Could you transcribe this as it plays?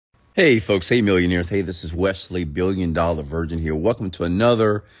Hey, folks. Hey, millionaires. Hey, this is Wesley, Billion Dollar Virgin here. Welcome to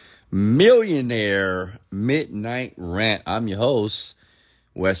another Millionaire Midnight Rant. I'm your host,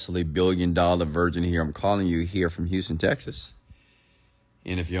 Wesley, Billion Dollar Virgin here. I'm calling you here from Houston, Texas.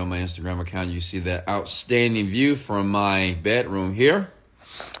 And if you're on my Instagram account, you see that outstanding view from my bedroom here.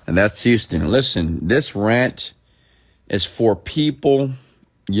 And that's Houston. Listen, this rant is for people,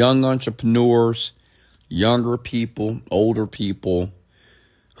 young entrepreneurs, younger people, older people,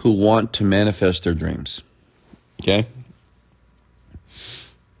 who want to manifest their dreams, okay?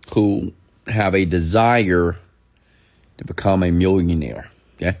 Who have a desire to become a millionaire,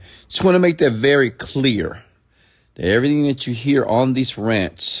 okay? Just want to make that very clear, that everything that you hear on these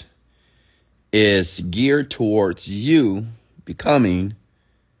rants is geared towards you becoming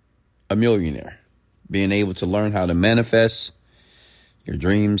a millionaire, being able to learn how to manifest your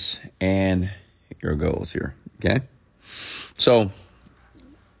dreams and your goals here, okay? So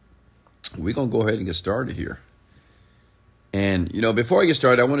we're going to go ahead and get started here. And, before I get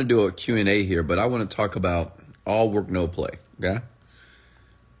started, I want to do a Q&A here, but I want to talk about all work, no play, okay?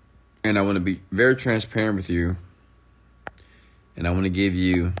 And I want to be very transparent with you, and I want to give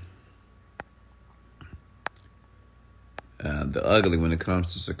you the ugly when it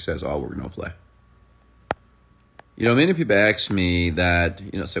comes to success, all work, no play. Many people ask me that,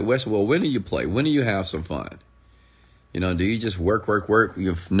 say, Wes, well, when do you play? When do you have some fun? Do you just work?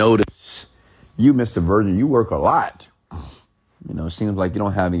 You've noticed you, Mr. Virgin, you work a lot. It seems like you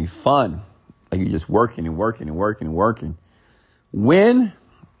don't have any fun. Like you're just working and working and working and working. When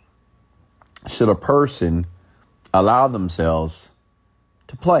should a person allow themselves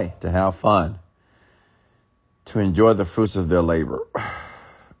to play, to have fun, to enjoy the fruits of their labor?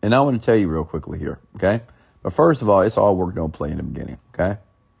 And I want to tell you real quickly here, okay? But first of all, it's all work, no play in the beginning, okay?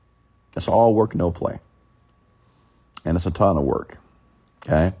 It's all work, no play. And it's a ton of work,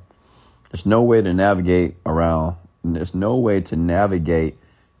 okay? There's no way to navigate around. There's no way to navigate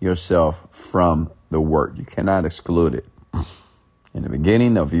yourself from the work. You cannot exclude it. In the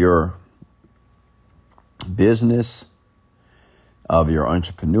beginning of your business, of your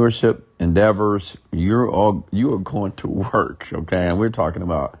entrepreneurship endeavors, you are going to work, okay? And we're talking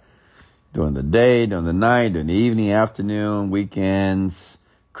about during the day, during the night, during the evening, afternoon, weekends,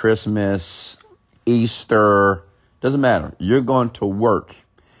 Christmas, Easter. Doesn't matter. You're going to work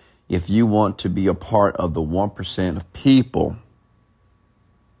if you want to be a part of the 1% of people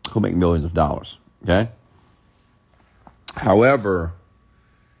who make millions of dollars, okay? However,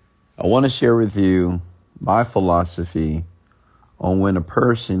 I want to share with you my philosophy on when a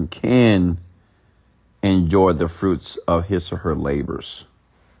person can enjoy the fruits of his or her labors.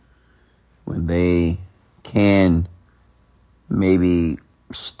 When they can maybe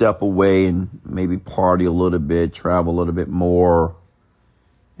step away and maybe party a little bit, travel a little bit more,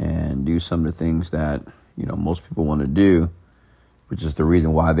 and do some of the things that, most people want to do, which is the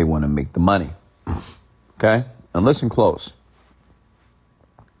reason why they want to make the money. Okay? And listen close.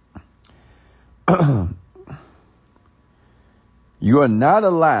 You are not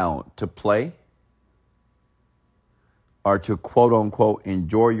allowed to play or to quote unquote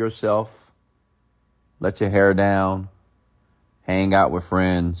enjoy yourself, let your hair down, hang out with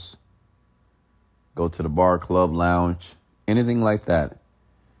friends, go to the bar, club, lounge, anything like that,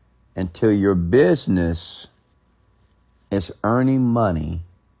 until your business is earning money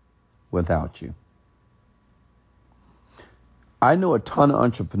without you. I know a ton of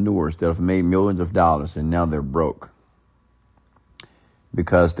entrepreneurs that have made millions of dollars and now they're broke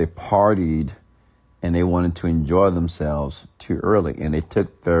because they partied and they wanted to enjoy themselves too early and they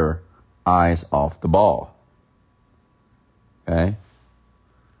took their eyes off the ball. Okay?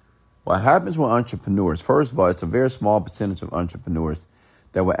 What happens with entrepreneurs, first of all, it's a very small percentage of entrepreneurs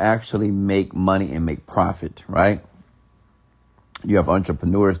that will actually make money and make profit, right? You have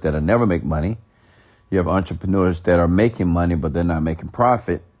entrepreneurs that'll never make money. You have entrepreneurs that are making money, but they're not making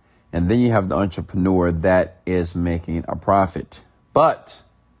profit. And then you have the entrepreneur that is making a profit. But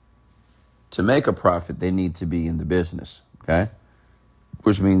to make a profit, they need to be in the business, okay?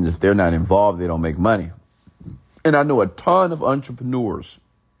 Which means if they're not involved, they don't make money. And I know a ton of entrepreneurs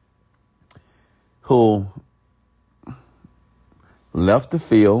who left the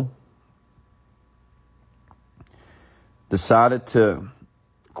field, decided to,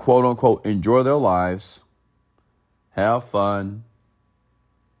 quote unquote, enjoy their lives, have fun,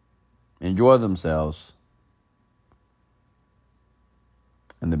 enjoy themselves,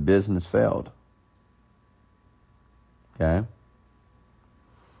 and the business failed. Okay?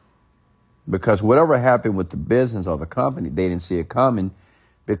 Because whatever happened with the business or the company, they didn't see it coming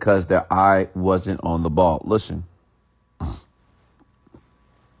because their eye wasn't on the ball. Listen,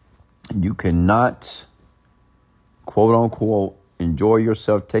 You cannot, quote unquote, enjoy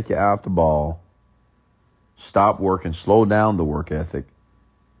yourself, take your eye off the ball, stop working, slow down the work ethic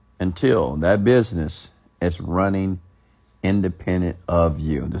until that business is running independent of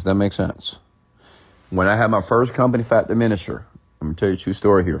you. Does that make sense? When I had my first company, Fat Diminisher, I'm going to tell you a true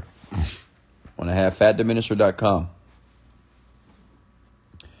story here. When I had fatdiminisher.com,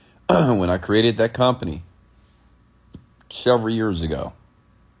 when I created that company several years ago,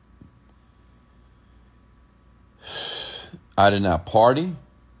 I did not party.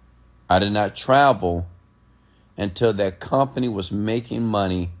 I did not travel until that company was making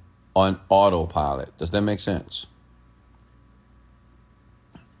money on autopilot. Does that make sense?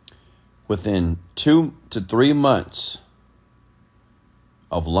 Within 2 to 3 months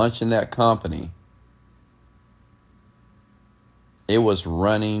of launching that company, it was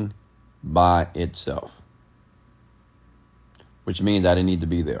running by itself, which means I didn't need to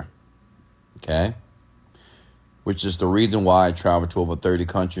be there. Okay? Which is the reason why I traveled to over 30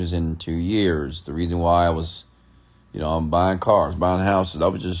 countries in 2 years. The reason why I was, I'm buying cars, buying houses. I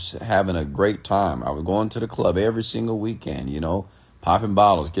was just having a great time. I was going to the club every single weekend, popping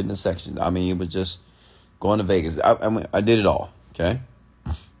bottles, getting in sections. It was just going to Vegas. I did it all, okay?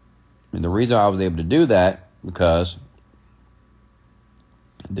 And the reason I was able to do that, because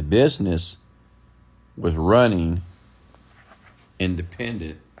the business was running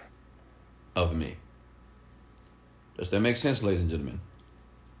independent of me. Does that make sense, ladies and gentlemen?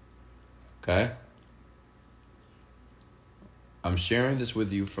 Okay? I'm sharing this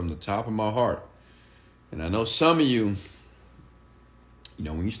with you from the top of my heart. And I know some of you,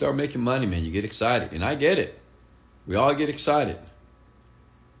 when you start making money, man, you get excited. And I get it. We all get excited.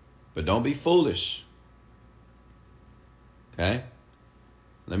 But don't be foolish. Okay?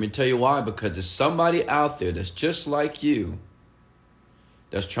 Let me tell you why. Because there's somebody out there that's just like you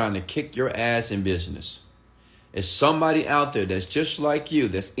that's trying to kick your ass in business. It's somebody out there that's just like you,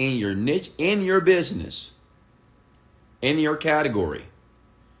 that's in your niche, in your business, in your category.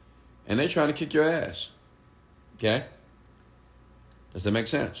 And they're trying to kick your ass. Okay? Does that make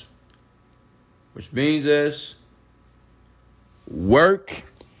sense? Which means is work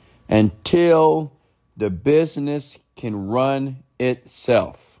until the business can run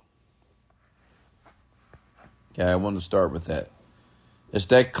itself. Okay, I want to start with that. Is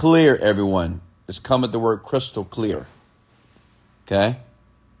that clear, everyone? It's come at the word crystal clear. Okay?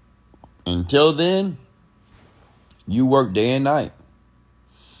 Until then, you work day and night.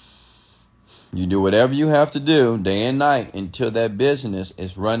 You do whatever you have to do day and night until that business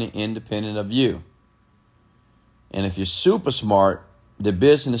is running independent of you. And if you're super smart, the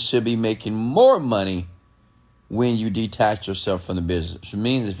business should be making more money when you detach yourself from the business. Which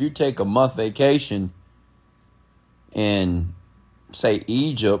means if you take a month vacation in, say,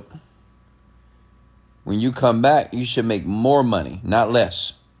 Egypt, when you come back, you should make more money, not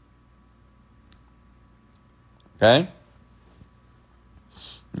less. Okay?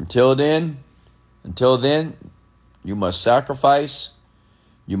 Until then, you must sacrifice,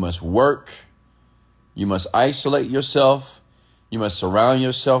 you must work, you must isolate yourself, you must surround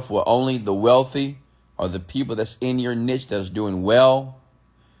yourself with only the wealthy or the people that's in your niche that's doing well.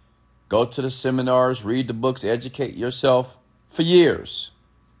 Go to the seminars, read the books, educate yourself for years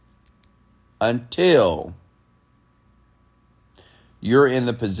until you're in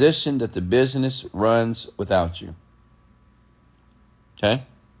the position that the business runs without you. Okay?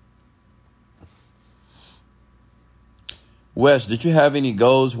 Wes, did you have any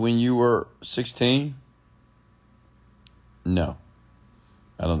goals when you were 16? No,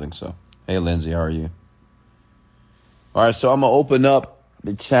 I don't think so. Hey, Lindsay, how are you? All right, so I'm going to open up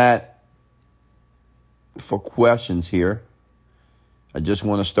the chat for questions here. I just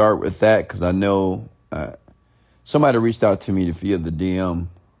want to start with that because I know somebody reached out to me via the DM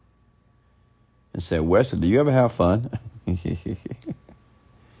and said, Wesley, do you ever have fun?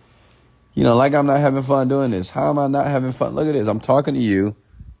 Like I'm not having fun doing this. How am I not having fun? Look at this. I'm talking to you.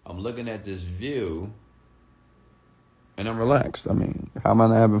 I'm looking at this view and I'm relaxed. How am I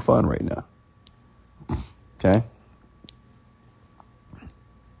not having fun right now? Okay.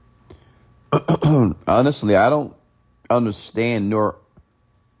 Honestly, I don't understand nor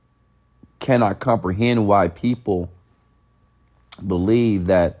can I comprehend why people believe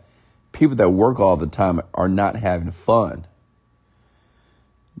that people that work all the time are not having fun.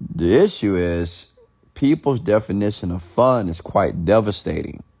 The issue is people's definition of fun is quite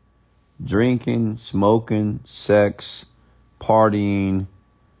devastating. Drinking, smoking, sex, partying,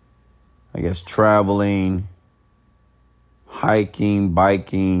 traveling, hiking,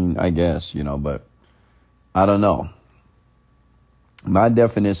 biking, but I don't know. My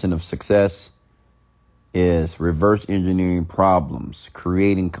definition of success is reverse engineering problems,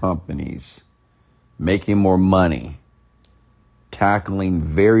 creating companies, making more money, tackling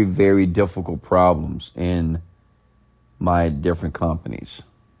very, very difficult problems in my different companies.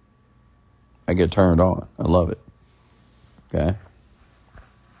 I get turned on. I love it. Okay?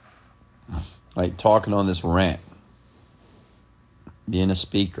 Like talking on this rant, being a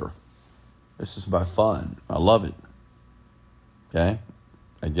speaker. This is my fun. I love it. Okay?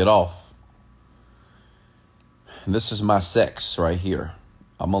 I get off. This is my sex right here.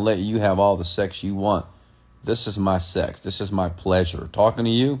 I'm going to let you have all the sex you want. This is my sex. This is my pleasure. Talking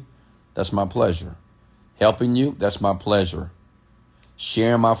to you, that's my pleasure. Helping you, that's my pleasure.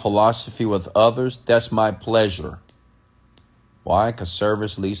 Sharing my philosophy with others, that's my pleasure. Why? Because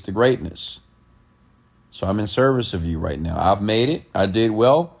service leads to greatness. So I'm in service of you right now. I've made it. I did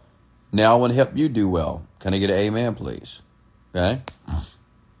well. Now I want to help you do well. Can I get an amen, please? Okay?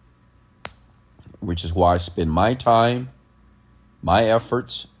 Which is why I spend my time, my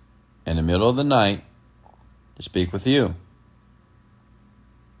efforts, in the middle of the night to speak with you.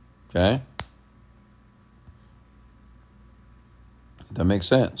 Okay? That makes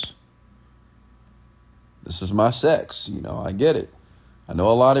sense. This is my sex. I get it. I know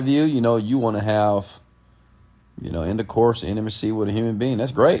a lot of you, you want to have, intercourse, intimacy with a human being.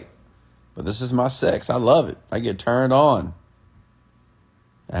 That's great. But this is my sex. I love it. I get turned on.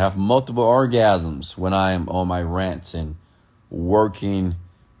 I have multiple orgasms when I am on my rants and working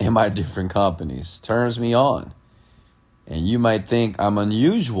in my different companies. Turns me on. And you might think I'm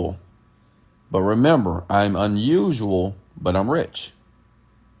unusual. But remember, I'm unusual, but I'm rich.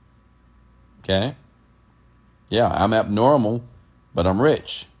 Okay? Yeah, I'm abnormal, but I'm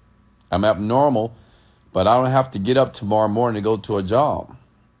rich. I'm abnormal, but I don't have to get up tomorrow morning to go to a job.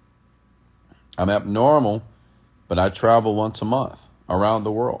 I'm abnormal, but I travel once a month around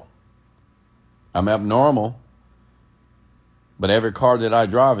the world. I'm abnormal, but every car that I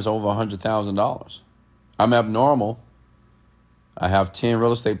drive is over $100,000. I'm abnormal. I have 10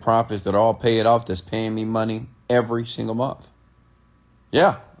 real estate properties that are all paid off that's paying me money every single month.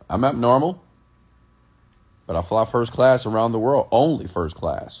 Yeah, I'm abnormal, but I fly first class around the world, only first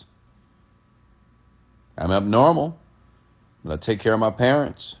class. I'm abnormal, but I take care of my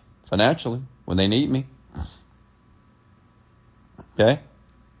parents financially when they need me. Okay?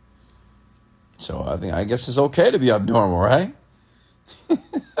 So I guess it's okay to be abnormal, right?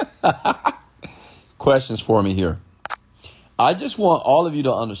 Questions for me here. I just want all of you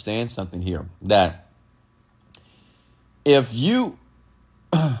to understand something here, that if you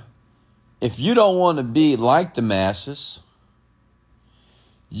don't want to be like the masses,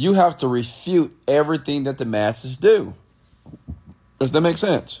 you have to refute everything that the masses do. Does that make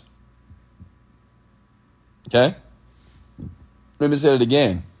sense? Okay? Let me say it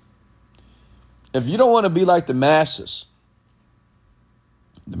again. If you don't want to be like the masses,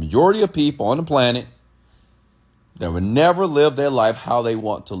 the majority of people on the planet that will never live their life how they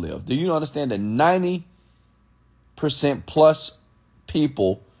want to live. Do you understand that 90% plus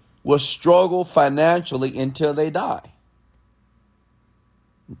people will struggle financially until they die?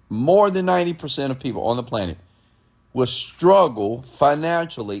 More than 90% of people on the planet will struggle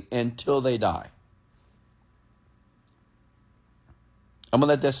financially until they die. I'm going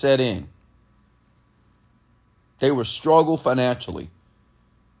to let that set in. They will struggle financially.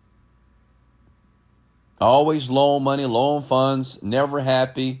 Always loan money, loan funds, never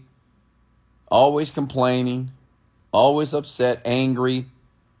happy, always complaining, always upset, angry,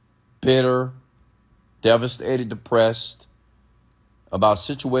 bitter, devastated, depressed about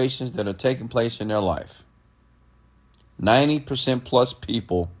situations that are taking place in their life. 90% plus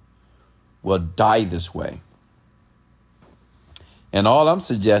people will die this way. And all I'm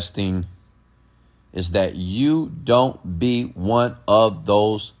suggesting is that you don't be one of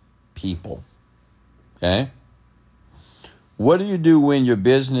those people. Okay? What do you do when your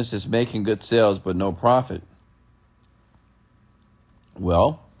business is making good sales but no profit?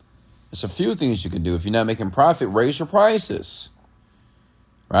 Well, there's a few things you can do. If you're not making profit, raise your prices.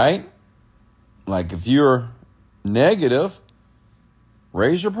 Right? Like if you're negative,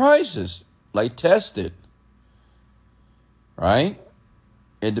 raise your prices. Like test it. Right?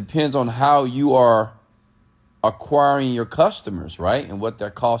 It depends on how you are acquiring your customers, right? And what their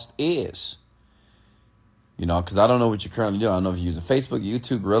cost is. Because I don't know what you're currently doing. I don't know if you're using Facebook,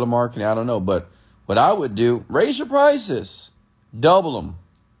 YouTube, guerrilla marketing. I don't know. But what I would do, raise your prices. Double them.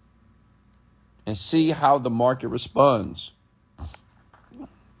 And see how the market responds.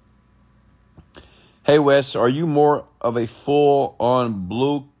 Hey, Wes, are you more of a full-on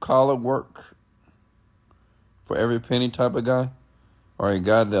blue-collar work for every penny type of guy? or a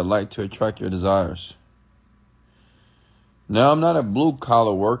guy that like to attract your desires? No, I'm not a blue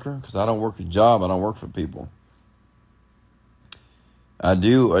collar worker because I don't work a job. I don't work for people. I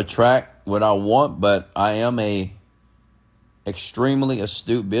do attract what I want, but I am a extremely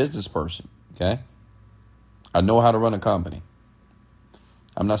astute business person. Okay. I know how to run a company.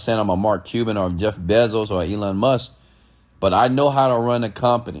 I'm not saying I'm a Mark Cuban or Jeff Bezos or Elon Musk, but I know how to run a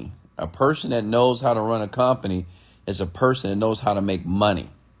company. A person that knows how to run a company is a person that knows how to make money.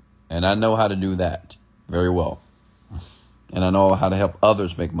 And I know how to do that very well. And I know how to help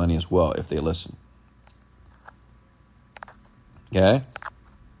others make money as well if they listen. Okay?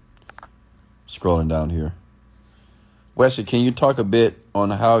 Scrolling down here. Wesley, can you talk a bit on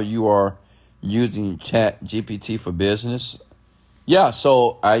how you are using Chat GPT for business? Yeah,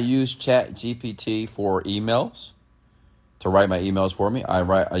 so I use Chat GPT for emails, to write my emails for me.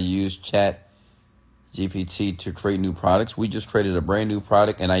 I use Chat GPT to create new products. We just created a brand new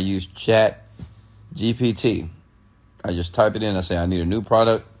product, and I use Chat GPT. I just type it in. I say, I need a new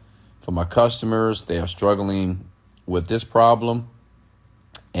product for my customers. They are struggling with this problem.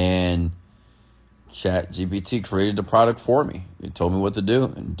 And Chat GPT created the product for me. It told me what to do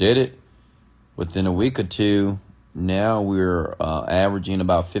and did it. Within a week or two, now we're averaging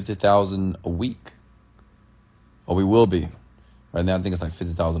about 50,000 a week. Or we will be. Right now, I think it's like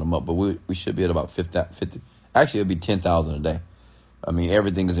 50,000 a month, but we should be at about 50. Actually, it'll be 10,000 a day. I mean,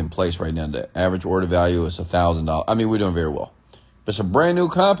 everything is in place right now. The average order value is $1,000. I mean, we're doing very well. But it's a brand new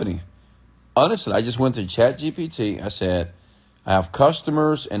company. Honestly, I just went to ChatGPT. I said, I have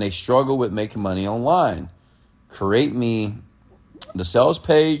customers and they struggle with making money online. Create me the sales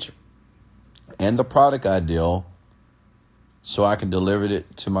page and the product ideal so I can deliver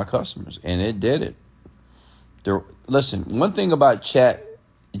it to my customers. And it did it. Listen, one thing about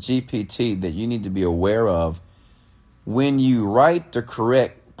ChatGPT that you need to be aware of, when you write the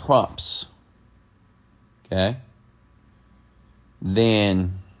correct prompts, okay,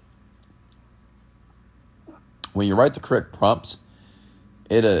 then when you write the correct prompts,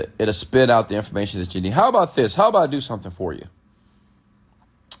 it'll spit out the information that you need. How about this? How about I do something for you?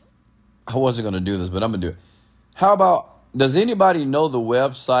 I wasn't going to do this, but I'm going to do it. How about, does anybody know the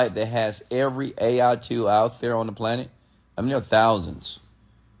website that has every AI tool out there on the planet? I mean, there are thousands.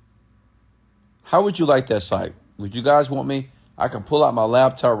 How would you like that site? Would you guys want me? I can pull out my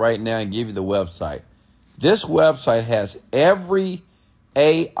laptop right now and give you the website. This website has every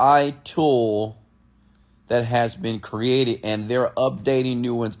AI tool that has been created, and they're updating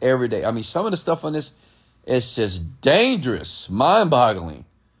new ones every day. I mean, some of the stuff on this is just dangerous, mind-boggling.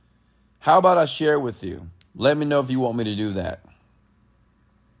 How about I share it with you? Let me know if you want me to do that.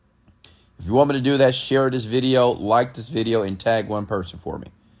 If you want me to do that, share this video, like this video, and tag one person for me.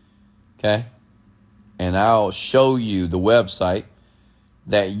 Okay? And I'll show you the website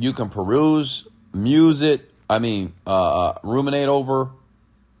that you can peruse, ruminate over.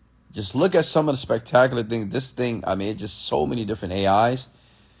 Just look at some of the spectacular things. This thing, I mean, it's just so many different AIs.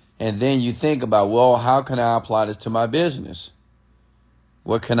 And then you think about, well, how can I apply this to my business?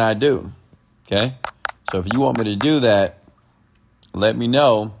 What can I do? Okay? So if you want me to do that, let me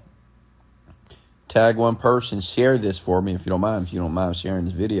know. Tag one person, share this for me if you don't mind. If you don't mind sharing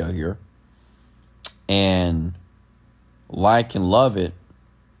this video here. And like and love it,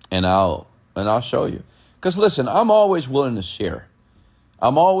 and I'll show you. Because listen, I'm always willing to share.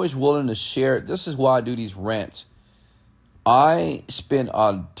 I'm always willing to share. This is why I do these rants. I spend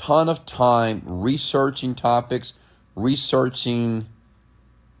a ton of time researching topics, researching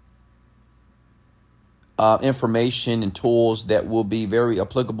information and tools that will be very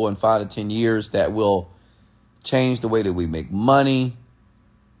applicable in 5 to 10 years, that will change the way that we make money,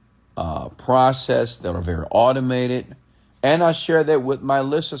 process that are very automated. And I share that with my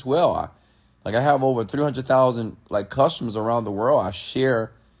list as well. I have over 300,000 customers around the world. I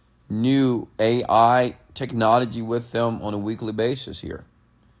share new AI technology with them on a weekly basis here,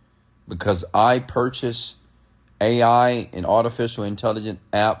 because I purchase AI and artificial intelligence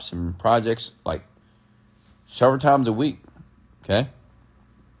apps and projects several times a week. Okay.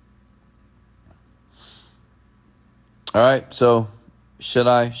 All right. So should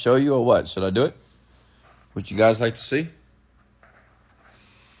I show you or what? Should I do it? Would you guys like to see?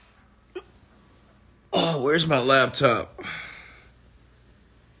 Oh, where's my laptop?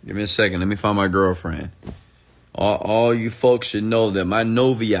 Give me a second. Let me find my girlfriend. All you folks should know that my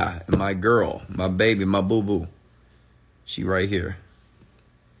novia, my girl, my baby, my boo-boo, she right here.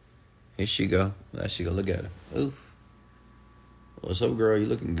 Here she go. There she go. Look at her. Ooh. What's up, girl? You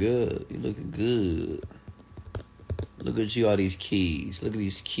looking good. You looking good. Look at you, all these keys. Look at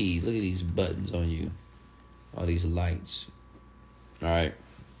these keys. Look at these buttons on you. All these lights. All right.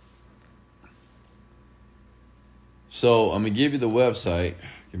 So I'm going to give you the website.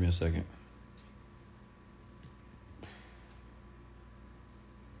 Give me a second.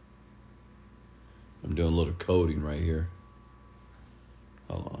 I'm doing a little coding right here.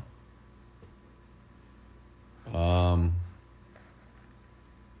 Hold on.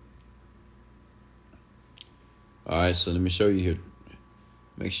 All right, so let me show you here.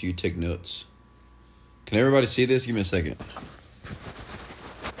 Make sure you take notes. Can everybody see this? Give me a second.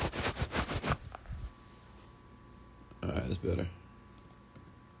 All right, that's better.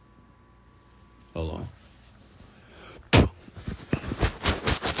 Hold on.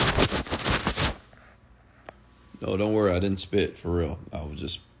 No, don't worry. I didn't spit for real. I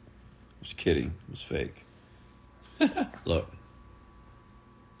was kidding. It was fake. Look.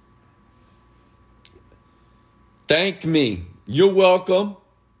 Thank me. You're welcome.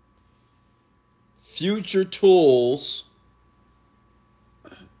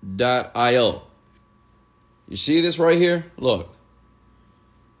 FutureTools.io. You see this right here? Look.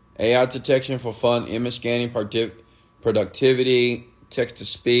 AI detection for fun, image scanning, productivity,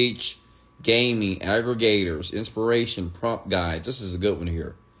 text-to-speech, gaming, aggregators, inspiration, prompt guides. This is a good one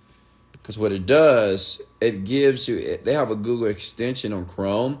here. Because what it does, it gives you, they have a Google extension on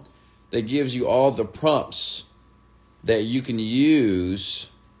Chrome that gives you all the prompts that you can use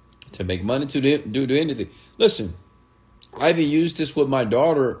to make money, to do anything. Listen, I even used this with my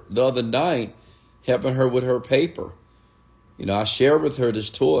daughter the other night, helping her with her paper. You know, I shared with her this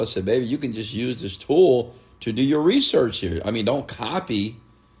tool. I said, baby, you can just use this tool to do your research here. I mean, don't copy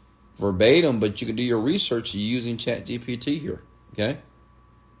verbatim, but you can do your research using ChatGPT here. Okay?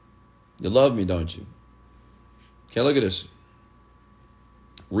 You love me, don't you? Okay, look at this.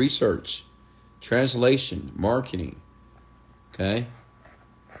 Research, translation, marketing. Okay?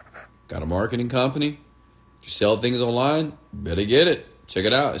 Got a marketing company? You sell things online? Better get it. Check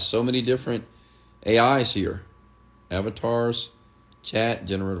it out. There's so many different AIs here. Avatars, chat,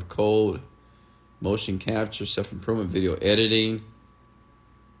 generative code, motion capture, self-improvement, video editing.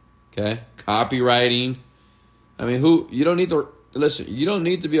 Okay? Copywriting. I mean, you don't need to, listen, you don't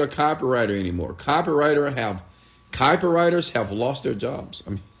need to be a copywriter anymore. Copywriters have lost their jobs.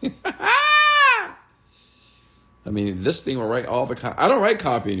 I mean, this thing will write all the copy. I don't write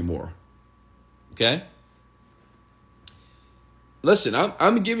copy anymore. Okay? Listen,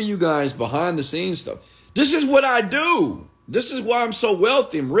 I'm giving you guys behind the scenes stuff. This is what I do. This is why I'm so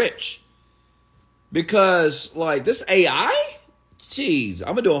wealthy and rich. Because, like, this AI, geez,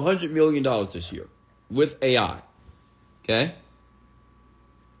 I'm going to do $100 million this year with AI. Okay?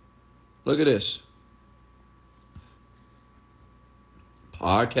 Look at this.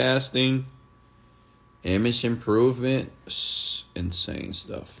 Podcasting, image improvement, insane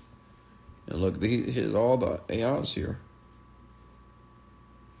stuff. And look, here's all the AIs here.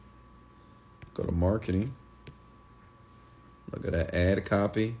 Go to marketing. Look at that ad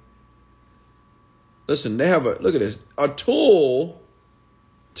copy. Listen, they have look at this, a tool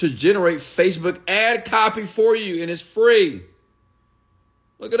to generate Facebook ad copy for you, and it's free.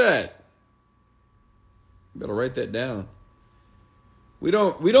 Look at that. You better write that down. We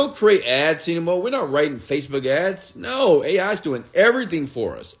don't create ads anymore. We're not writing Facebook ads. No, AI is doing everything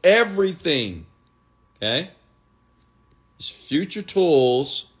for us. Everything. Okay? It's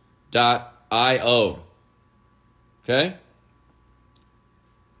FutureTools.io. Okay?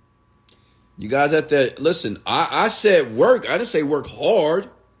 You guys out there, listen, I said work. I didn't say work hard.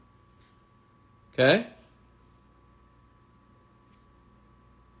 Okay?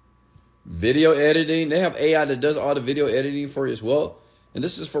 Video editing. They have AI that does all the video editing for you as well. And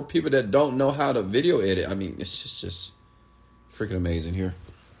this is for people that don't know how to video edit. I mean, it's just freaking amazing here.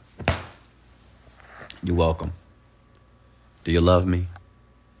 You're welcome. Do you love me?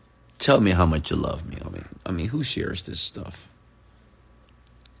 Tell me how much you love me. I mean, who shares this stuff?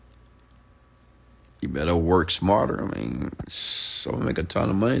 You better work smarter. I mean, so I'm gonna make a ton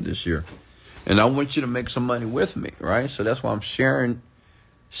of money this year. And I want you to make some money with me, right? So that's why I'm sharing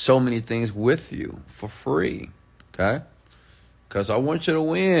so many things with you for free, okay? Because I want you to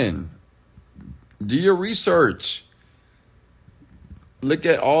win. Do your research. Look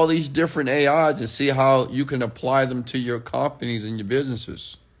at all these different AIs and see how you can apply them to your companies and your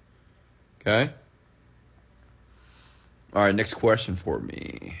businesses. Okay? All right, next question for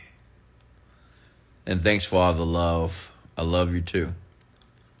me. And thanks for all the love. I love you too.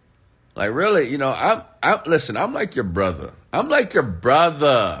 Like, really, you know, listen, I'm like your brother. I'm like your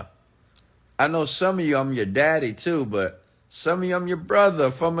brother. I know some of you, I'm your daddy too, but some of you, I'm your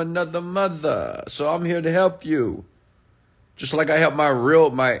brother from another mother. So I'm here to help you. Just like I help my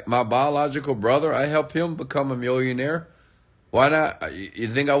biological brother, I help him become a millionaire Why not? You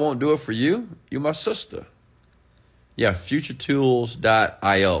think I won't do it for you? You're my sister. Yeah,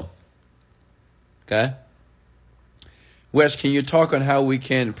 futuretools.io. Okay? Wes, can you talk on how we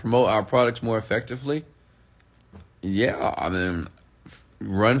can promote our products more effectively? Yeah, I mean,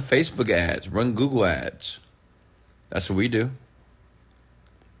 run Facebook ads, run Google ads. That's what we do.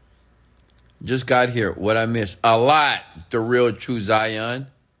 Just got here. What I missed? A lot. The real true Zion.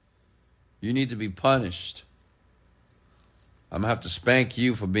 You need to be punished. I'm going to have to spank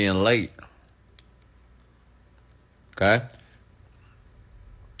you for being late. Okay?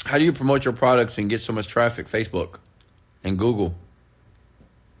 How do you promote your products and get so much traffic? Facebook and Google.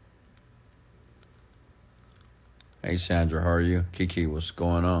 Hey, Sandra, how are you? Kiki, what's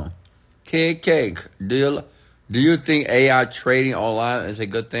going on? Kiki, do you think AI trading online is a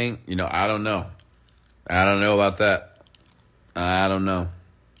good thing? I don't know. I don't know about that. I don't know.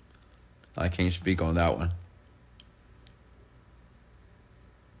 I can't speak on that one.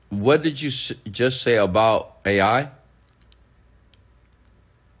 What did you just say about AI?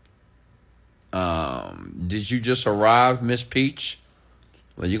 Did you just arrive, Miss Peach?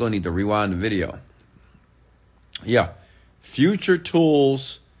 Well, you're going to need to rewind the video. Yeah.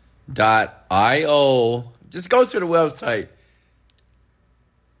 futuretools.io. Just go to the website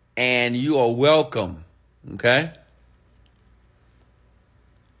and you are welcome. Okay?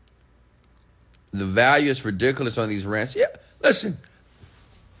 The value is ridiculous on these rants. Yeah, listen.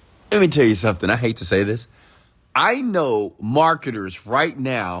 Let me tell you something. I hate to say this. I know marketers right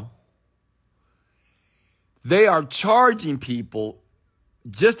now, they are charging people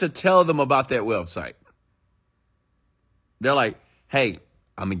just to tell them about that website. They're like, hey,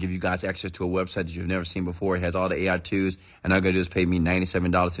 I'm going to give you guys access to a website that you've never seen before. It has all the AI tools, and all you got to do is pay me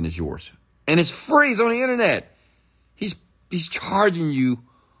 $97 and it's yours. And it's free. It's on the internet. He's charging you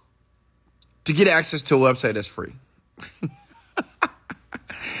to get access to a website that's free.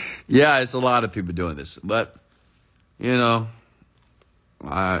 Yeah, it's a lot of people doing this. But, you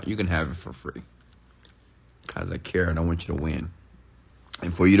can have it for free. Because I care and I want you to win.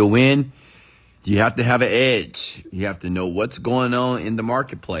 And for you to win, you have to have an edge. You have to know what's going on in the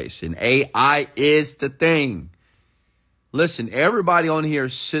marketplace. And AI is the thing. Listen, everybody on here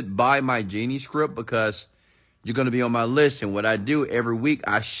should buy my Genie script because you're going to be on my list. And what I do every week,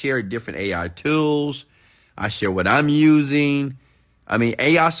 I share different AI tools. I share what I'm using. I mean,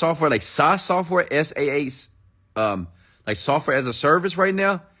 AI software, like SaaS software, SaaS, like software as a service right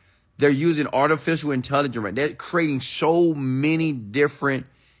now, they're using artificial intelligence. Right? They're creating so many different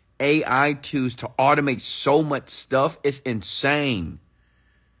AI tools to automate so much stuff. It's insane.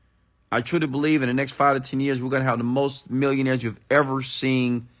 I truly believe in the next 5 to 10 years, we're going to have the most millionaires you've ever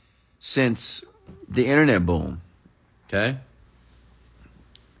seen since the internet boom. Okay?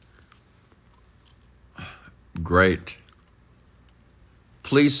 Great.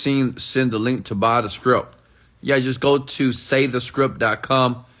 Please send the link to buy the script. Yeah, just go to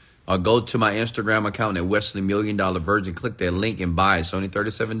saythescript.com or go to my Instagram account at Wesley $1 Million Virgin. Click that link and buy it. It's only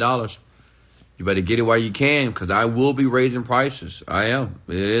 $37. You better get it while you can because I will be raising prices. I am.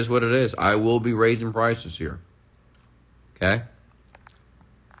 It is what it is. I will be raising prices here. Okay?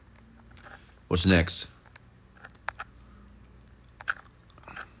 What's next?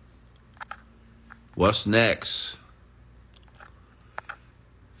 What's next?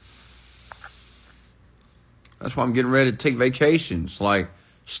 That's why I'm getting ready to take vacations. Like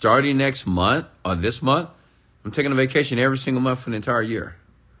starting next month or this month, I'm taking a vacation every single month for the entire year.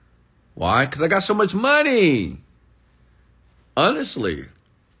 Why? Because I got so much money. Honestly.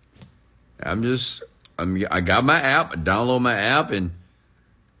 I got my app. I download my app and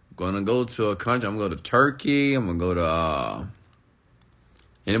I'm going to go to a country. I'm going to go to Turkey. I'm going to go to,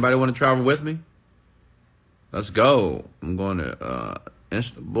 anybody want to travel with me? Let's go. I'm going to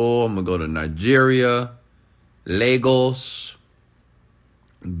Istanbul. I'm going to go to Nigeria. Lagos,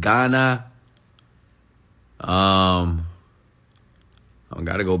 Ghana. I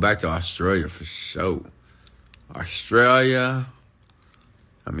got to go back to Australia for sure. Australia.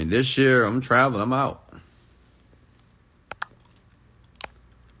 I mean, this year I'm traveling. I'm out.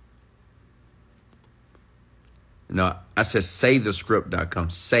 I said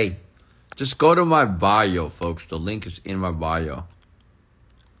saythescript.com. Say. Just go to my bio, folks. The link is in my bio.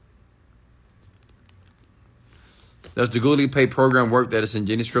 Does the Google Pay program work that is in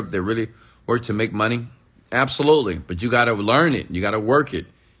Genie Script that really work to make money? Absolutely. But you got to learn it. You got to work it.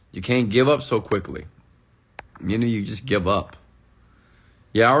 You can't give up so quickly. You just give up.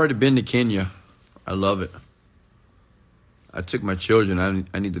 Yeah, I already been to Kenya. I love it. I took my children.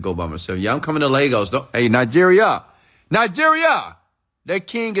 I need to go by myself. Yeah, I'm coming to Lagos. Hey, Nigeria. Nigeria. Their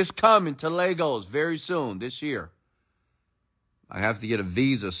king is coming to Lagos very soon this year. I have to get a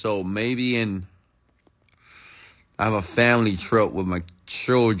visa. So maybe I have a family trip with my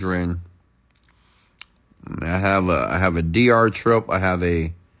children. I have a DR trip. I have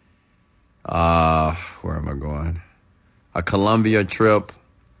a, where am I going? A Colombia trip.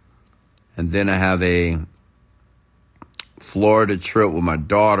 And then I have a Florida trip with my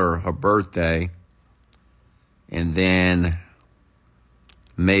daughter, her birthday. And then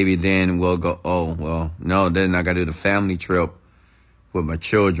maybe then we'll go, then I got to do the family trip with my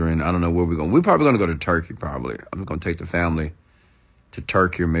children. I don't know where we're going. We're probably going to go to Turkey, probably. I'm going to take the family to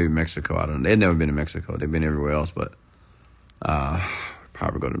Turkey or maybe Mexico. I don't know. They've never been to Mexico. They've been everywhere else, but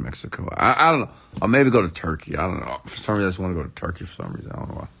probably go to Mexico. I don't know. Or maybe go to Turkey. I don't know. For some reason, I just want to go to Turkey for some reason. I don't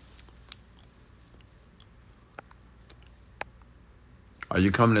know why. Are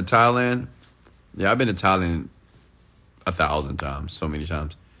you coming to Thailand? Yeah, I've been to Thailand 1,000 times, so many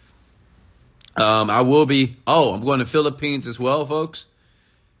times. I will be, I'm going to Philippines as well, folks.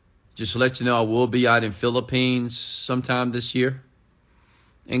 Just to let you know, I will be out in Philippines sometime this year.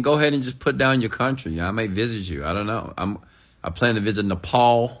 And go ahead and just put down your country. I may visit you. I don't know. I plan to visit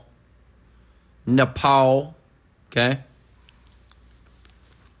Nepal. Okay?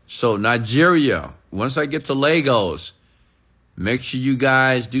 So Nigeria, once I get to Lagos, make sure you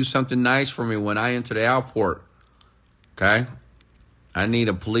guys do something nice for me when I enter the airport. Okay? I need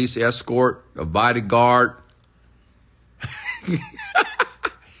a police escort, a bodyguard,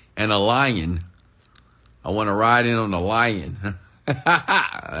 and a lion. I want to ride in on a lion.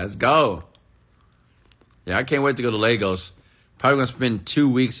 Let's go. Yeah, I can't wait to go to Lagos. Probably going to spend 2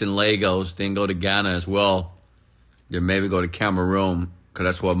 weeks in Lagos, then go to Ghana as well. Then maybe go to Cameroon, because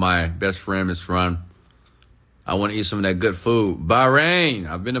that's where my best friend is from. I want to eat some of that good food. Bahrain.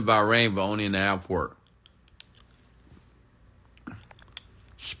 I've been to Bahrain, but only in the airport.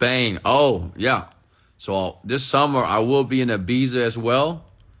 Spain. Oh, yeah. So this summer, I will be in Ibiza as well.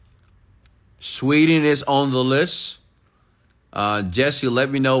 Sweden is on the list. Jesse, let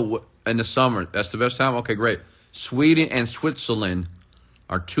me know in the summer. That's the best time? Okay, great. Sweden and Switzerland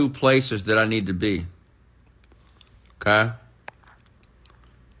are 2 places that I need to be. Okay?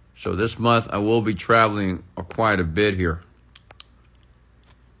 So this month, I will be traveling quite a bit here.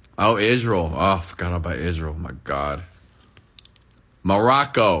 Oh, Israel. Oh, I forgot about Israel. My God.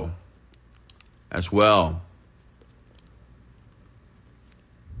 Morocco as well.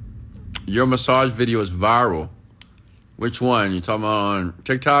 Your massage video is viral. Which one? You talking about on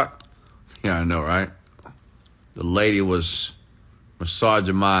TikTok? Yeah, I know, right? The lady was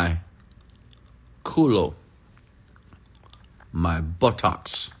massaging my culo, my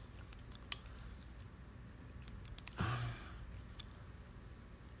buttocks.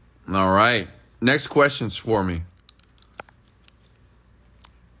 All right. Next questions for me.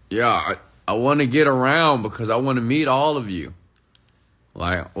 Yeah, I want to get around because I want to meet all of you.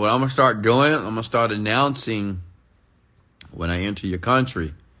 Like, what I'm going to start doing, I'm going to start announcing when I enter your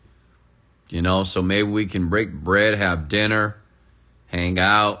country. You know, so maybe we can break bread, have dinner, hang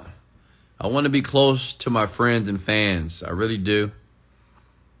out. I want to be close to my friends and fans. I really do.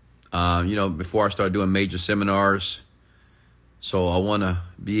 Before I start doing major seminars. So I want to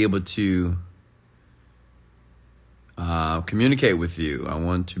be able to communicate with you. I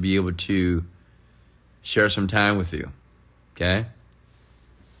want to be able to share some time with you. Okay?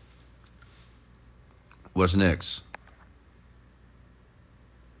 What's next?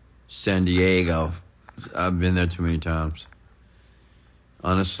 San Diego. I've been there too many times.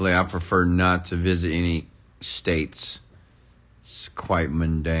 Honestly, I prefer not to visit any states. It's quite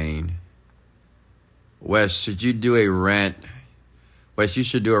mundane. Wes, should you do a rant? Wes, you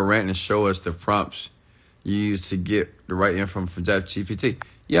should do a rant and show us the prompts you use to get the right info from ChatGPT.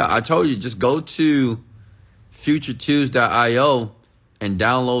 Yeah, I told you, just go to futuretubes.io and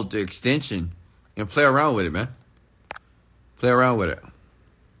download the extension and play around with it, man. Play around with it.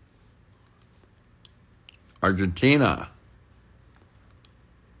 Argentina.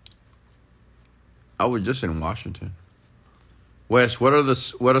 I was just in Washington. Wes, what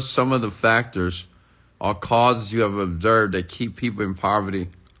are some of the factors or causes you have observed that keep people in poverty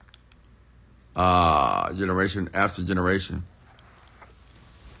generation after generation?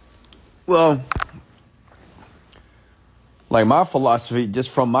 Well, like my philosophy, just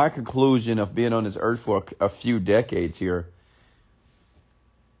from my conclusion of being on this earth for a few decades here,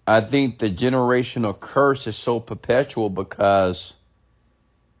 I think the generational curse is so perpetual because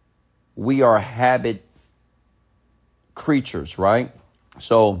we are habit creatures, right?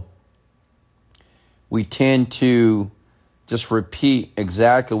 So we tend to just repeat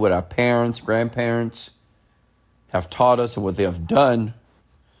exactly what our parents, grandparents, have taught us and what they have done.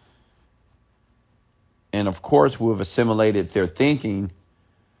 And of course, we've assimilated their thinking.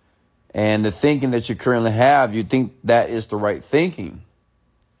 And the thinking that you currently have, you think that is the right thinking,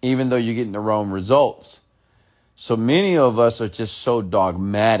 even though you're getting the wrong results. So many of us are just so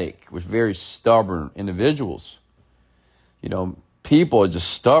dogmatic. We're very stubborn individuals. You know, people are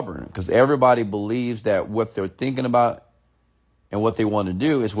just stubborn because everybody believes that what they're thinking about and what they want to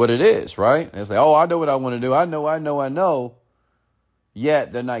do is what it is, right? It's like, oh, I know what I want to do. I know.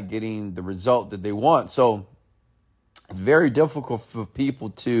 Yet they're not getting the result that they want. So it's very difficult for people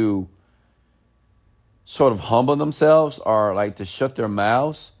to sort of humble themselves or like to shut their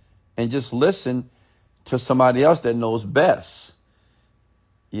mouths and just listen to somebody else that knows best.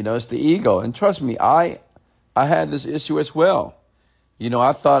 You know, it's the ego. And trust me, I had this issue as well. You know,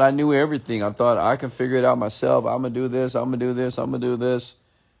 I thought I knew everything. I thought I could figure it out myself. I'm going to do this. I'm going to do this. I'm going to do this.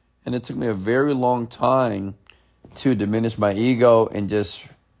 And it took me a very long time to diminish my ego and just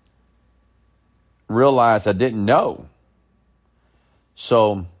realize I didn't know.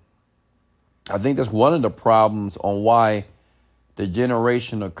 So I think that's one of the problems on why the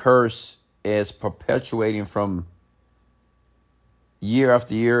generational curse is perpetuating from year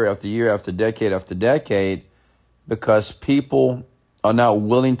after year after year after decade, because people are not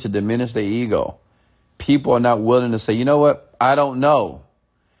willing to diminish their ego. People are not willing to say, you know what? I don't know.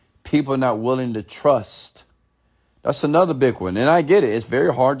 People are not willing to trust. That's another big one. And I get it. It's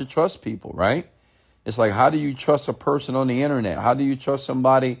very hard to trust people, right? It's like, how do you trust a person on the internet? How do you trust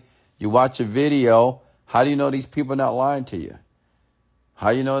somebody? You watch a video. How do you know these people are not lying to you?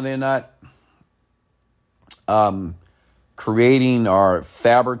 How do you know they're not creating or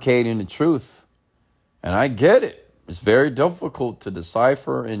fabricating the truth? And I get it. It's very difficult to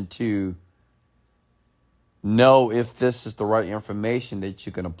decipher and to know if this is the right information that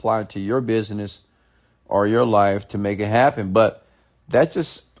you can apply to your business or your life to make it happen. But that's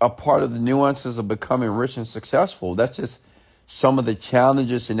just a part of the nuances of becoming rich and successful. That's just some of the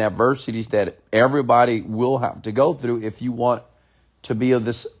challenges and adversities that everybody will have to go through if you want to be on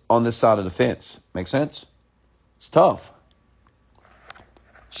this side of the fence. Make sense? It's tough.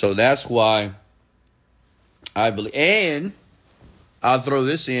 So that's why I believe, and I'll throw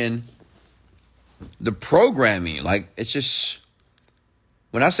this in, the programming. Like, it's just,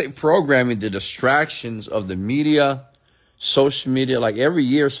 when I say programming, the distractions of the media, social media, like every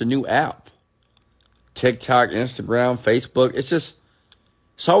year it's a new app. TikTok, Instagram, Facebook.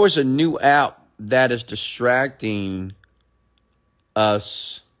 It's always a new app that is distracting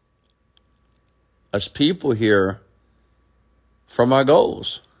us as people here from our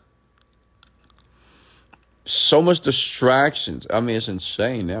goals. So much distractions. I mean, it's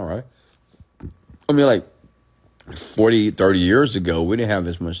insane now, right? I mean, like 40, 30 years ago, we didn't have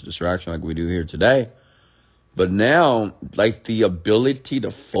as much distraction like we do here today. But now, like, the ability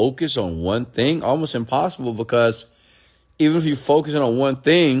to focus on one thing, almost impossible, because even if you focus on one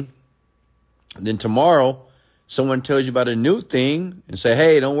thing, then tomorrow someone tells you about a new thing and say,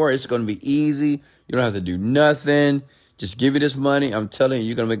 hey, don't worry, it's going to be easy. You don't have to do nothing. Just give you this money. I'm telling you,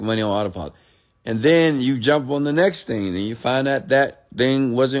 you're going to make money on autopilot. And then you jump on the next thing and you find out that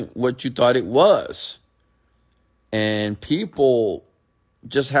thing wasn't what you thought it was. And people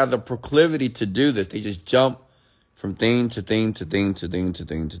just have the proclivity to do this. They just jump from thing to thing to thing to thing to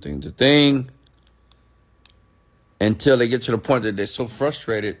thing to thing to thing until they get to the point that they're so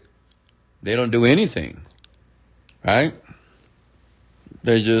frustrated they don't do anything, right?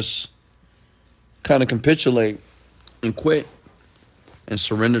 They just kind of capitulate and quit and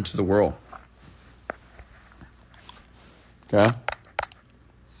surrender to the world. Okay?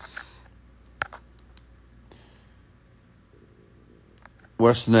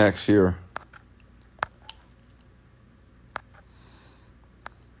 What's next here?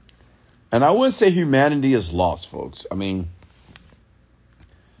 And I wouldn't say humanity is lost, folks. I mean,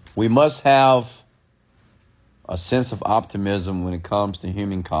 we must have a sense of optimism when it comes to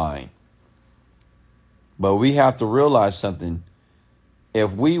humankind. But we have to realize something.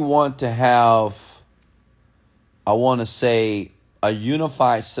 If we want to have, I want to say, a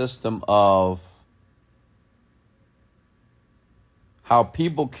unified system of how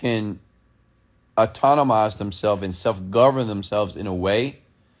people can autonomize themselves and self-govern themselves in a way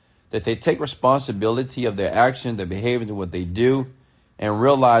that they take responsibility of their actions, their behaviors, and what they do, and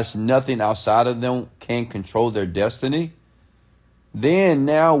realize nothing outside of them can control their destiny, then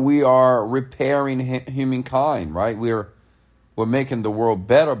now we are repairing humankind, right? We're making the world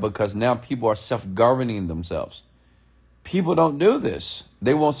better because now people are self-governing themselves. People don't do this.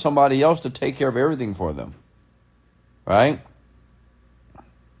 They want somebody else to take care of everything for them, right?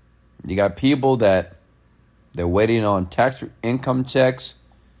 You got people that they're waiting on tax income checks.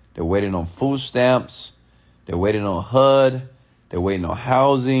 They're waiting on food stamps. They're waiting on HUD. They're waiting on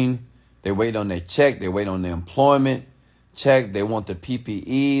housing. They're waiting on their check. They're waiting on their employment check. They want the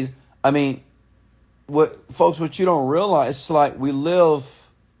PPEs. I mean, what you don't realize, it's like we live,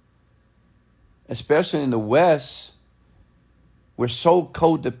 especially in the West, we're so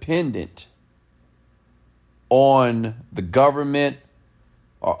codependent on the government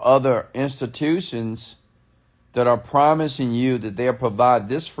or other institutions that are promising you that they'll provide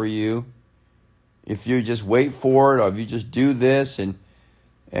this for you if you just wait for it, or if you just do this. And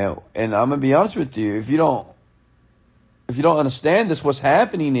I'm gonna be honest with you, if you don't understand this, what's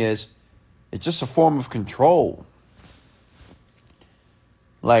happening is it's just a form of control.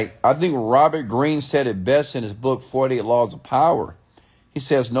 Like, I think Robert Greene said it best in his book, 48 Laws of Power. He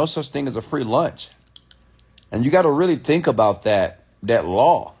says no such thing as a free lunch. And you got to really think about that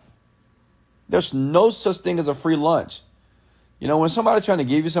law. There's no such thing as a free lunch. You know, when somebody's trying to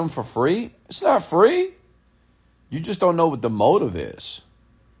give you something for free, it's not free. You just don't know what the motive is.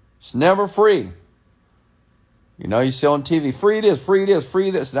 It's never free. You know, you see on TV, free this, free this, free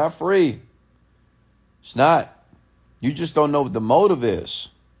this. It's not free. It's not. You just don't know what the motive is.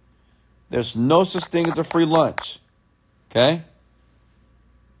 There's no such thing as a free lunch. Okay?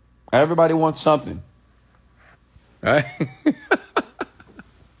 Everybody wants something. Right?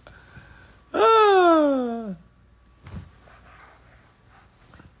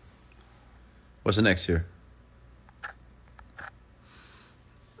 What's the next here?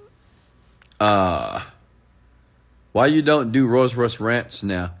 Why you don't do Rolls Royce rants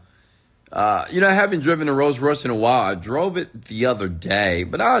now? I haven't driven a Rolls Royce in a while. I drove it the other day,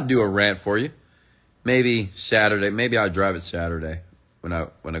 but I'll do a rant for you. Maybe Saturday. Maybe I'll drive it Saturday when I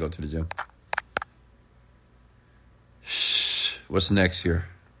go to the gym. What's next here?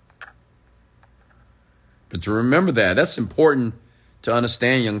 But to remember that's important to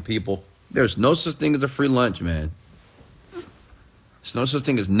understand, young people. There's no such thing as a free lunch, man. There's no such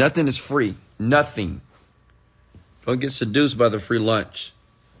thing as nothing is free. Nothing. Don't get seduced by the free lunch.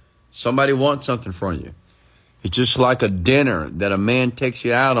 Somebody wants something from you. It's just like a dinner that a man takes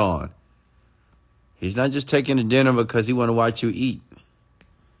you out on. He's not just taking a dinner because he want to watch you eat.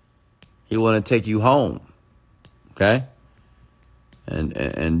 He want to take you home. Okay?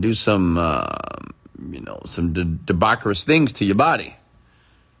 And do some, some debaucherous things to your body.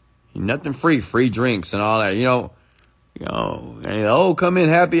 Nothing free. Free drinks and all that. Come in,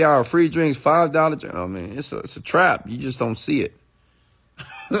 happy hour, free drinks, $5. I mean, it's a trap. You just don't see it.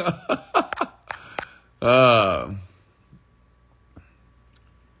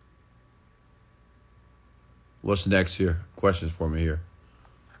 What's next here? Questions for me here.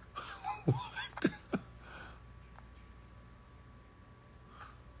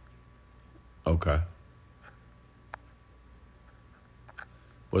 Okay.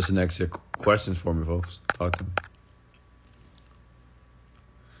 What's next here? Questions for me, folks. Talk to me.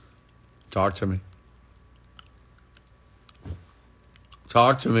 Talk to me.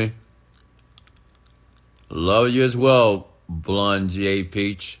 Talk to me. Love you as well, Blonde J.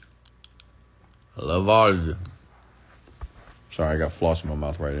 Peach. I love all of you. Sorry, I got floss in my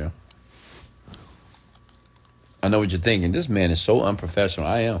mouth right now. I know what you're thinking. This man is so unprofessional.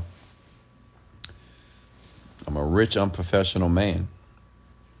 I am. I'm a rich, unprofessional man.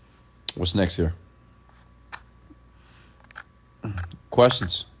 What's next here?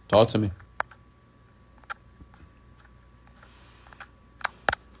 Questions. Talk to me.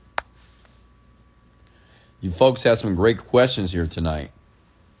 You folks have some great questions here tonight.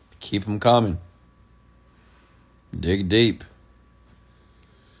 Keep them coming. Dig deep.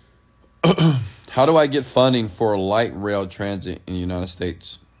 How do I get funding for light rail transit in the United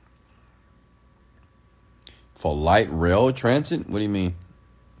States? For light rail transit? What do you mean?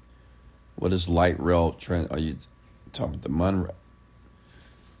 What is light rail transit? Are you talking about the monorail?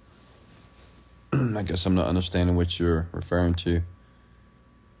 I guess I'm not understanding what you're referring to.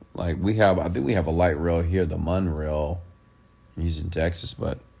 Like I think we have a light rail here, the monorail, he's in Texas,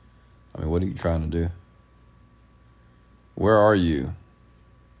 but I mean, what are you trying to do? Where are you?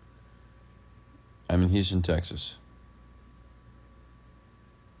 I'm in Houston, Texas.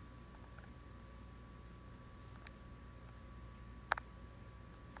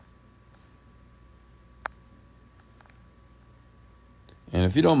 And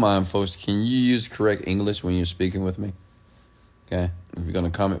if you don't mind, folks, can you use correct English when you're speaking with me? Okay, if you're going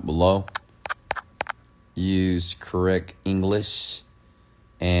to comment below, use correct English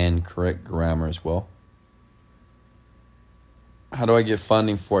and correct grammar as well. How do I get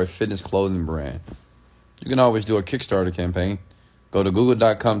funding for a fitness clothing brand? You can always do a Kickstarter campaign. Go to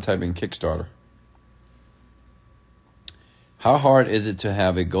google.com, type in Kickstarter. How hard is it to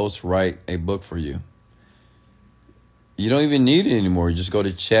have a ghost write a book for you? You don't even need it anymore. You just go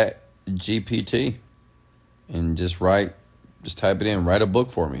to Chat GPT and just type it in, write a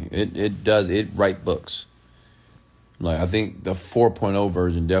book for me. It write books. Like, I think the 4.0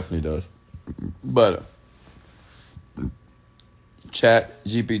 version definitely does. But Chat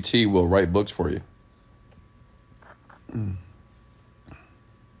GPT will write books for you.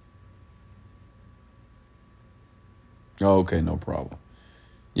 Okay, no problem.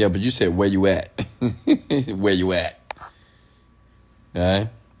 Yeah, but you said where you at? Where you at? Okay.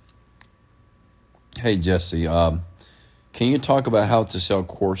 Hey Jesse, can you talk about how to sell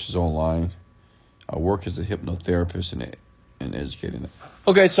courses online? I work as a hypnotherapist and educating them.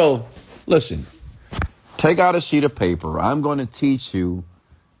 Okay, so listen. Take out a sheet of paper. I'm going to teach you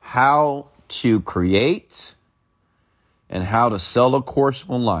how to create and how to sell a course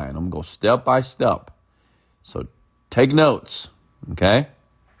online. I'm going to go step by step. So take notes, okay?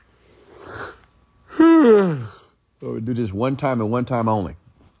 We'll do this one time and one time only.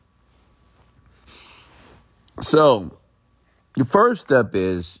 So your first step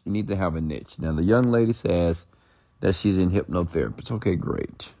is you need to have a niche. Now, the young lady says that she's in hypnotherapy. Okay,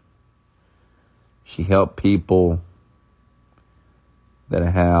 great. She helped people that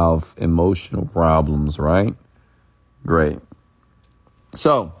have emotional problems, right? Great.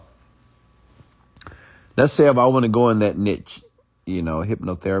 So let's say if I want to go in that niche,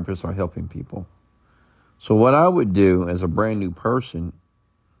 hypnotherapists are helping people. So what I would do as a brand new person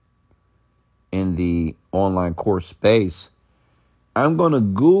in the online course space, I'm going to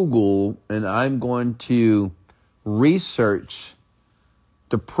Google and I'm going to research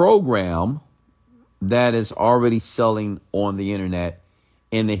the program that is already selling on the internet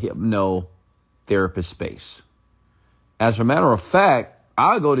in the hypnotherapist space. As a matter of fact,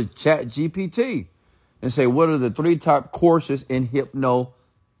 I'll go to ChatGPT and say, what are the 3 top courses in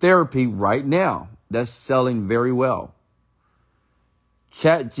hypnotherapy right now that's selling very well?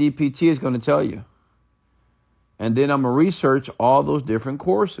 ChatGPT is going to tell you. And then I'm going to research all those different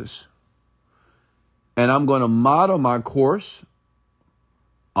courses. And I'm going to model my course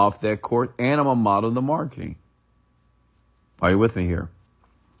off that course, and I'm going to model the marketing. Are you with me here?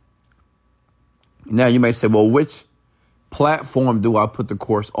 Now you may say, well, which platform do I put the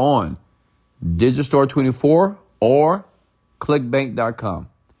course on? Digistore24 or clickbank.com.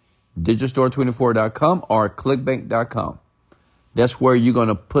 Digistore24.com or clickbank.com. That's where you're going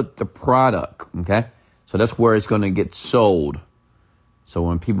to put the product, okay? So that's where it's going to get sold. So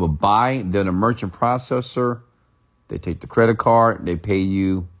when people buy, they're the merchant processor. They take the credit card. They pay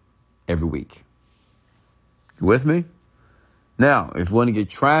you every week. You with me? Now, if you want to get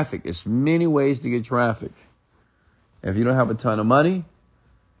traffic, there's many ways to get traffic. If you don't have a ton of money,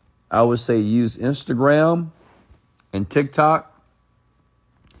 I would say use Instagram and TikTok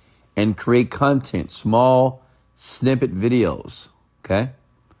and create content, small snippet videos, okay?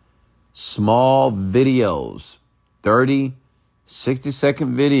 Small videos, 30,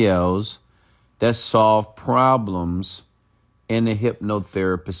 60-second videos that solve problems in the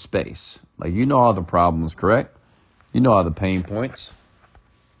hypnotherapist space. Like, you know all the problems, correct? You know all the pain points.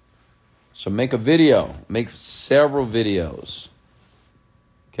 So make a video. Make several videos.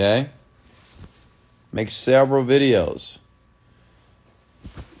 Okay? Make several videos.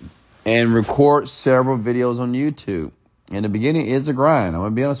 And record several videos on YouTube. In the beginning, it's a grind. I'm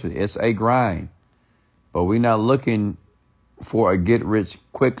going to be honest with you. It's a grind. But we're not looking for a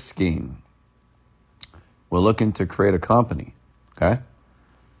get-rich-quick scheme. We're looking to create a company. Okay?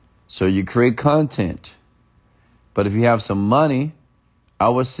 So you create content. But if you have some money, I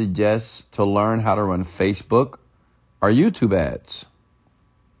would suggest to learn how to run Facebook or YouTube ads.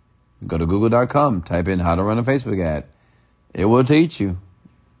 Go to google.com, type in how to run a Facebook ad. It will teach you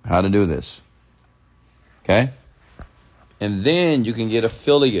how to do this. Okay? And then you can get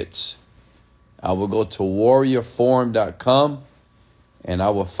affiliates. I will go to warriorforum.com and I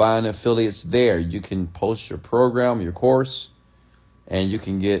will find affiliates there. You can post your program, your course, and you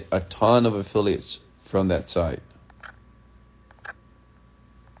can get a ton of affiliates from that site.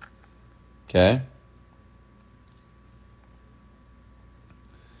 Okay?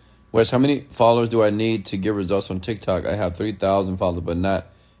 Wes, how many followers do I need to get results on TikTok? I have 3,000 followers, but not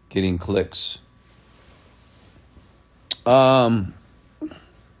getting clicks. To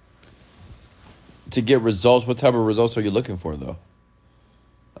get results, what type of results are you looking for, though?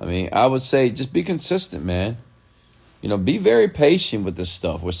 I mean, I would say just be consistent, man. Be very patient with this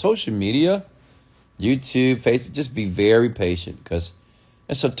stuff. With social media, YouTube, Facebook, just be very patient because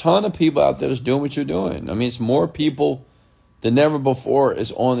there's a ton of people out there that's doing what you're doing. I mean, it's more people than ever before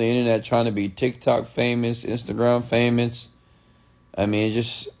is on the internet trying to be TikTok famous, Instagram famous. I mean,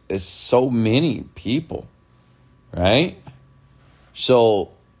 it's so many people. right?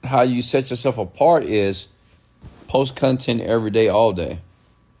 So how you set yourself apart is post content every day, all day.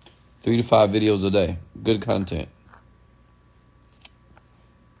 3 to 5 videos a day. Good content.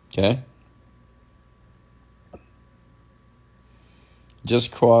 Okay?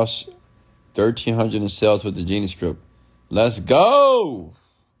 Just cross 1,300 in sales with the Genie Script. Let's go!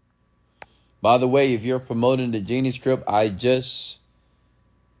 By the way, if you're promoting the Genie Script, I just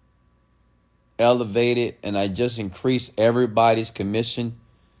elevated and I just increased everybody's commission.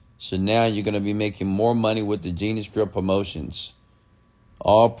 So now you're going to be making more money with the Genie Script promotions.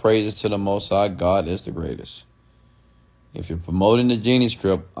 All praises to the Most High. God is the greatest. If you're promoting the Genie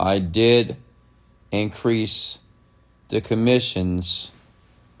Script, I did increase the commissions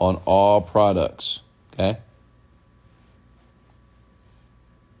on all products. Okay?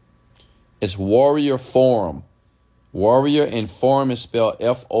 It's Warrior Forum. Warrior and Forum is spelled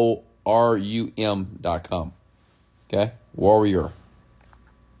FORUM.com. Okay? Warrior.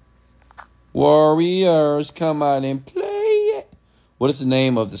 Warriors, come out and play it. What is the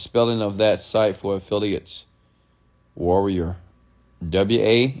name of the spelling of that site for affiliates? Warrior.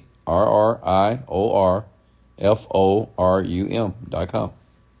 WARRIORFORUM.com.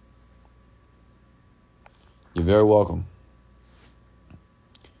 You're very welcome.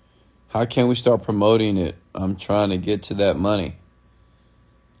 How can we start promoting it? I'm trying to get to that money.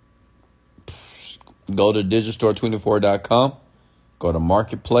 Go to digitalstore24.com. Go to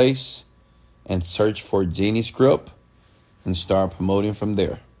Marketplace and search for Genie Script and start promoting from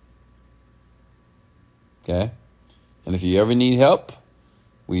there. Okay? And if you ever need help,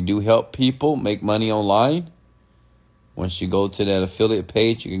 we do help people make money online. Once you go to that affiliate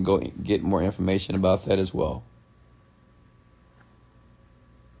page, you can go get more information about that as well.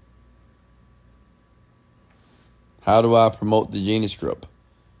 How do I promote the Genie Script?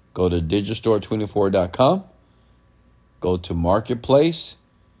 Go to digitalstore24.com. Go to Marketplace.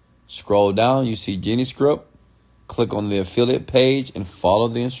 Scroll down, you see Genie Script. Click on the affiliate page and follow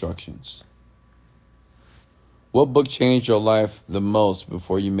the instructions. What book changed your life the most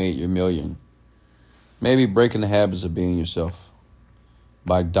before you made your million? Maybe Breaking the Habits of Being Yourself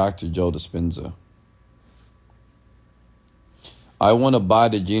by Dr. Joe Dispenza. I want to buy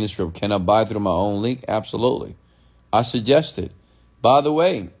the Genie Script. Can I buy through my own link? Absolutely. I suggest it. By the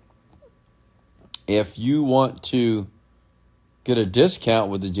way, if you want to get a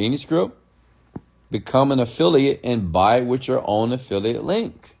discount with the Genie Script, become an affiliate and buy it with your own affiliate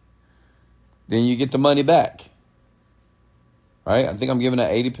link. Then you get the money back. Right? I think I'm giving out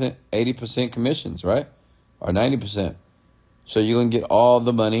 80% commissions, right? Or 90%. So you're going to get all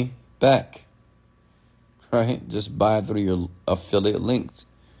the money back. Right? Just buy it through your affiliate links.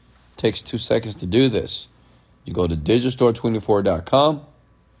 It takes 2 seconds to do this. You go to digitalstore24.com.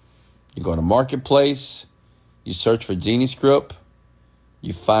 You go to Marketplace. You search for Genie Script.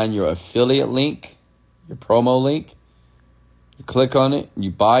 You find your affiliate link, your promo link. You click on it.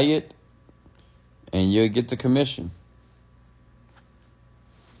 You buy it. And you'll get the commission.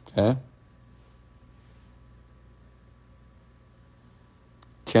 Okay?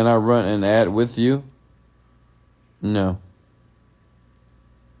 Can I run an ad with you? No.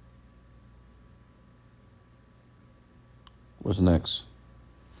 What's next?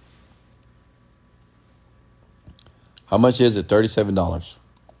 How much is it? $37.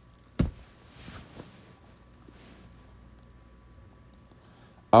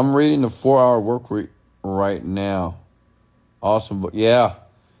 I'm reading the 4-Hour Work Week right now. Awesome book. Yeah,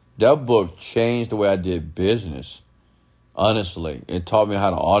 that book changed the way I did business. Honestly, it taught me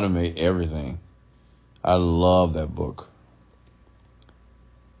how to automate everything. I love that book.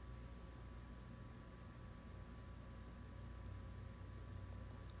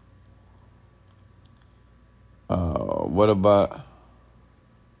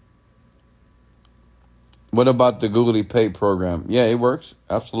 What about the Googly Pay program? Yeah, it works.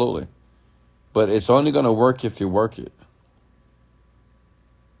 Absolutely. But it's only going to work if you work it.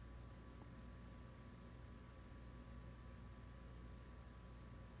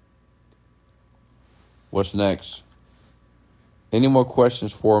 What's next? Any more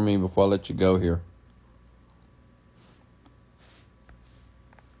questions for me before I let you go here?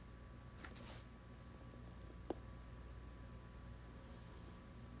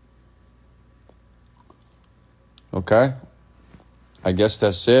 Okay. I guess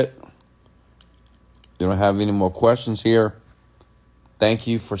that's it. You don't have any more questions here. Thank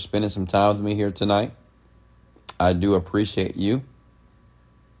you for spending some time with me here tonight. I do appreciate you.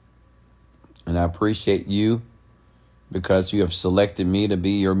 And I appreciate you because you have selected me to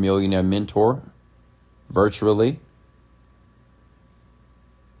be your millionaire mentor virtually.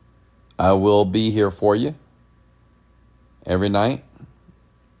 I will be here for you. every night.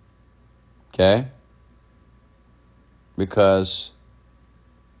 Okay? Because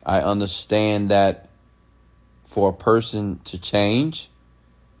I understand that for a person to change,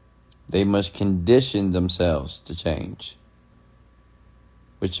 they must condition themselves to change.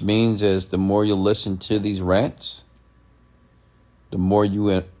 Which means is the more you listen to these rants, the more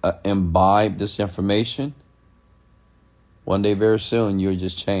you imbibe this information, one day very soon you'll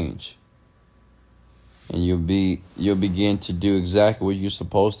just change. And you'll begin to do exactly what you're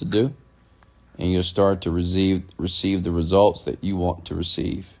supposed to do. And you'll start to receive the results that you want to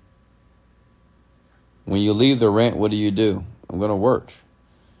receive. When you leave the rant, what do? I'm going to work.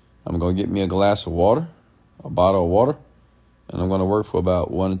 I'm going to get me a glass of water, a bottle of water, and I'm going to work for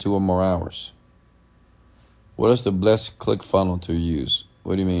about 1 or 2 or more hours. What is the best click funnel to use?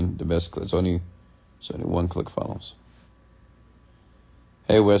 What do you mean the best click? It's only one click funnels.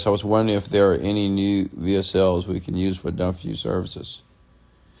 Hey Wes, I was wondering if there are any new VSLs we can use for done for you services.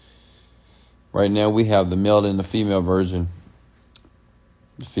 Right now we have the male and the female version.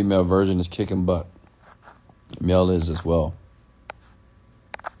 The female version is kicking butt. The male is as well.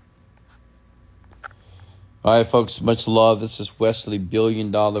 All right, folks, much love. This is Wesley, $1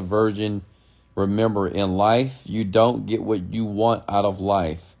 billion Virgin. Remember, in life, you don't get what you want out of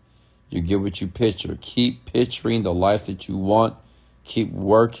life. You get what you picture. Keep picturing the life that you want. Keep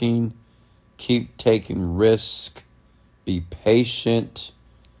working. Keep taking risks. Be patient.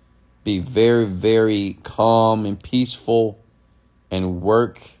 Be very, very calm and peaceful. And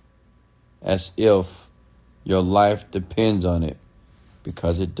work as if your life depends on it.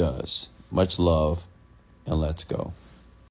 Because it does. Much love. And let's go.